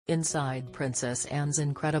inside Princess Anne's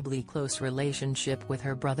incredibly close relationship with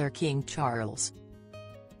her brother King Charles.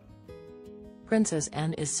 Princess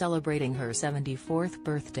Anne is celebrating her 74th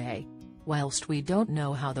birthday. Whilst we don't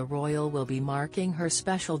know how the royal will be marking her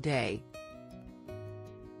special day,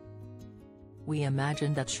 we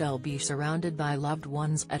imagine that she'll be surrounded by loved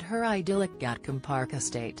ones at her idyllic Gatcombe Park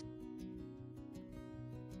estate.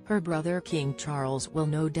 Her brother King Charles will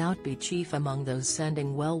no doubt be chief among those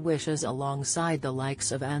sending well wishes alongside the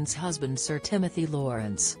likes of Anne's husband Sir Timothy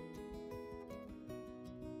Lawrence,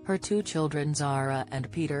 her two children Zara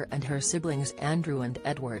and Peter, and her siblings Andrew and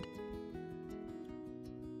Edward.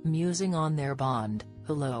 Musing on their bond,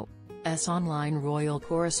 Hello's online royal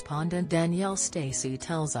correspondent Danielle Stacey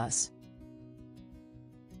tells us,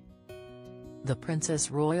 "The Princess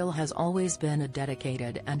Royal has always been a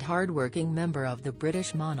dedicated and hard-working member of the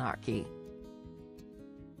British monarchy.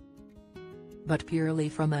 But purely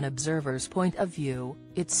from an observer's point of view,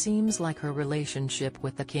 it seems like her relationship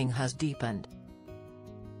with the King has deepened,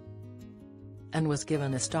 and was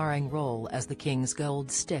given a starring role as the King's gold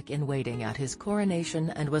stick in waiting at his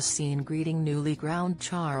coronation, and was seen greeting newly crowned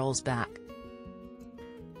Charles back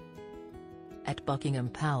at Buckingham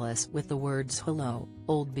Palace with the words 'Hello,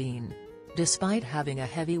 old bean', despite having a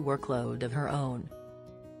heavy workload of her own."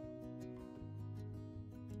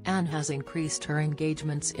 Anne has increased her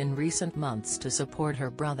engagements in recent months to support her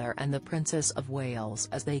brother and the Princess of Wales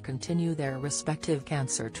as they continue their respective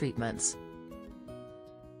cancer treatments.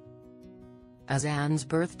 As Anne's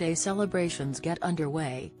birthday celebrations get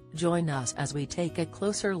underway, join us as we take a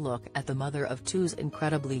closer look at the mother of two's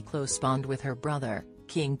incredibly close bond with her brother,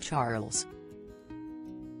 King Charles.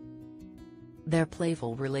 Their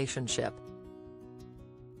playful relationship.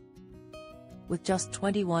 With just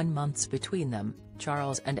 21 months between them,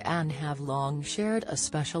 Charles and Anne have long shared a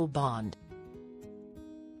special bond.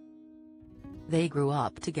 They grew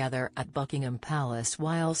up together at Buckingham Palace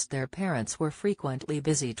whilst their parents were frequently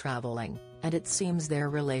busy travelling, and it seems their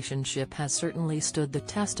relationship has certainly stood the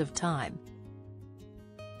test of time.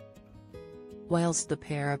 Whilst the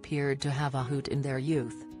pair appeared to have a hoot in their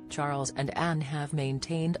youth, Charles and Anne have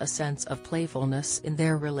maintained a sense of playfulness in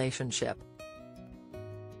their relationship.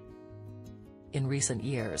 In recent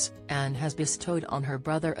years, Anne has bestowed on her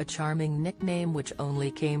brother a charming nickname which only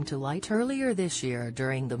came to light earlier this year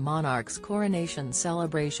during the monarch's coronation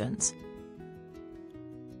celebrations.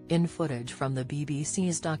 In footage from the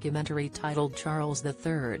BBC's documentary titled Charles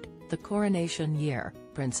III, The Coronation Year,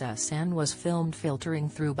 Princess Anne was filmed filtering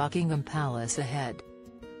through Buckingham Palace ahead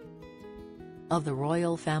of the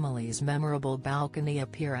royal family's memorable balcony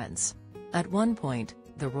appearance. At one point,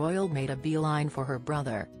 the royal made a beeline for her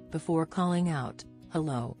brother, before calling out,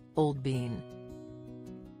 "Hello, old bean."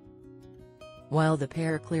 While the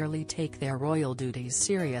pair clearly take their royal duties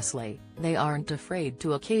seriously, they aren't afraid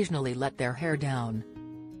to occasionally let their hair down.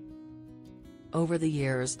 Over the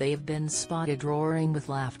years they've been spotted roaring with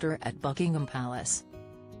laughter at Buckingham Palace.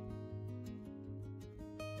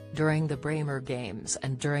 During the Braemar Games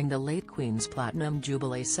and during the late Queen's Platinum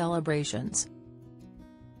Jubilee celebrations.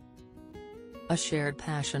 A shared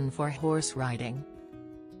passion for horse riding.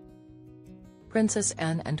 Princess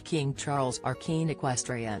Anne and King Charles are keen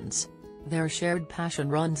equestrians. Their shared passion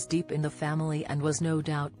runs deep in the family and was no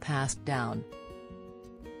doubt passed down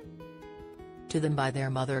to them by their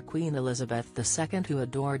mother Queen Elizabeth II, who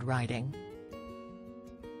adored riding.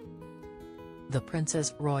 The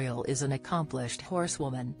Princess Royal is an accomplished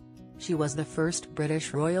horsewoman. She was the first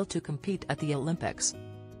British royal to compete at the Olympics,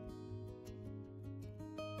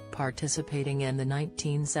 participating in the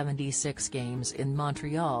 1976 Games in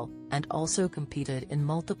Montreal, and also competed in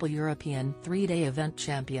multiple European three-day event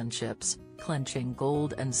championships, clinching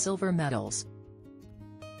gold and silver medals.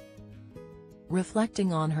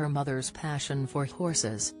 Reflecting on her mother's passion for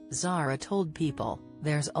horses, Zara told People,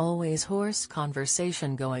 "There's always horse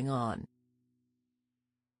conversation going on.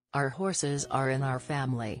 Our horses are in our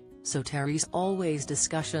family, so Terry's always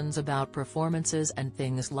discussions about performances and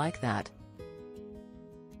things like that."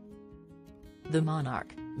 The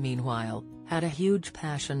monarch, meanwhile, had a huge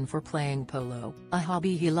passion for playing polo, a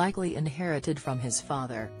hobby he likely inherited from his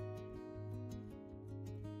father.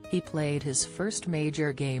 He played his first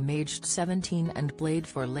major game aged 17 and played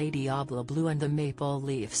for Lady Obla Blue and the Maple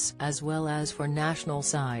Leafs as well as for national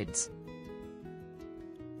sides.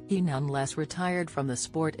 He nonetheless retired from the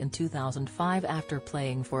sport in 2005 after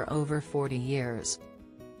playing for over 40 years.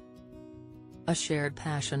 A shared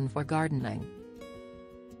passion for gardening.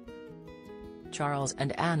 Charles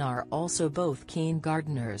and Anne are also both keen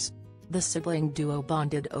gardeners. The sibling duo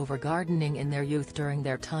bonded over gardening in their youth during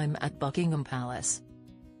their time at Buckingham Palace.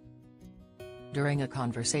 During a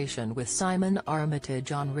conversation with Simon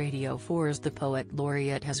Armitage on Radio 4's The Poet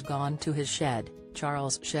Laureate Has Gone to His Shed,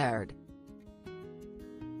 Charles shared,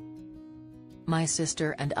 "My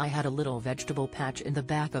sister and I had a little vegetable patch in the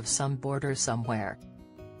back of some border somewhere.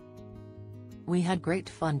 We had great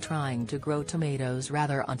fun trying to grow tomatoes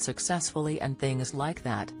rather unsuccessfully and things like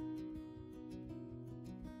that."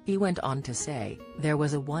 He went on to say, "There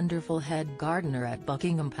was a wonderful head gardener at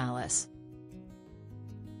Buckingham Palace.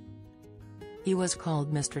 He was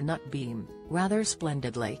called Mr. Nutbeam, rather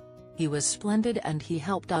splendidly. He was splendid and he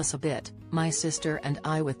helped us a bit, my sister and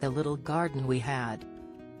I, with the little garden we had."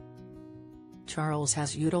 Charles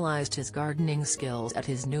has utilized his gardening skills at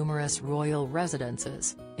his numerous royal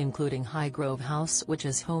residences, including Highgrove House, which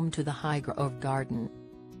is home to the Highgrove Garden.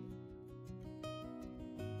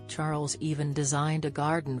 Charles even designed a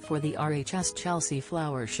garden for the RHS Chelsea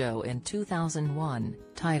Flower Show in 2001,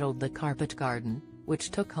 titled The Carpet Garden,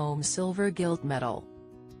 which took home Silver Gilt Medal.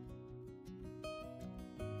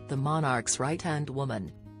 The monarch's right-hand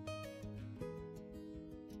woman,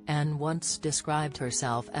 Anne once described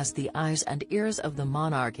herself as the eyes and ears of the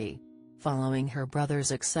monarchy, following her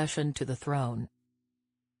brother's accession to the throne.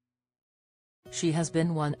 She has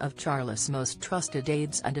been one of Charles' most trusted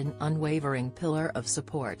aides and an unwavering pillar of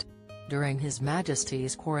support during His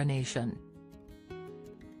Majesty's coronation.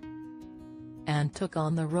 Anne took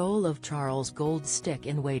on the role of Charles' gold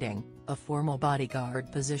stick-in-waiting, a formal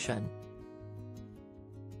bodyguard position.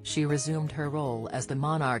 She resumed her role as the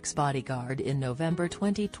monarch's bodyguard in November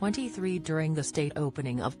 2023 during the state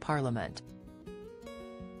opening of Parliament,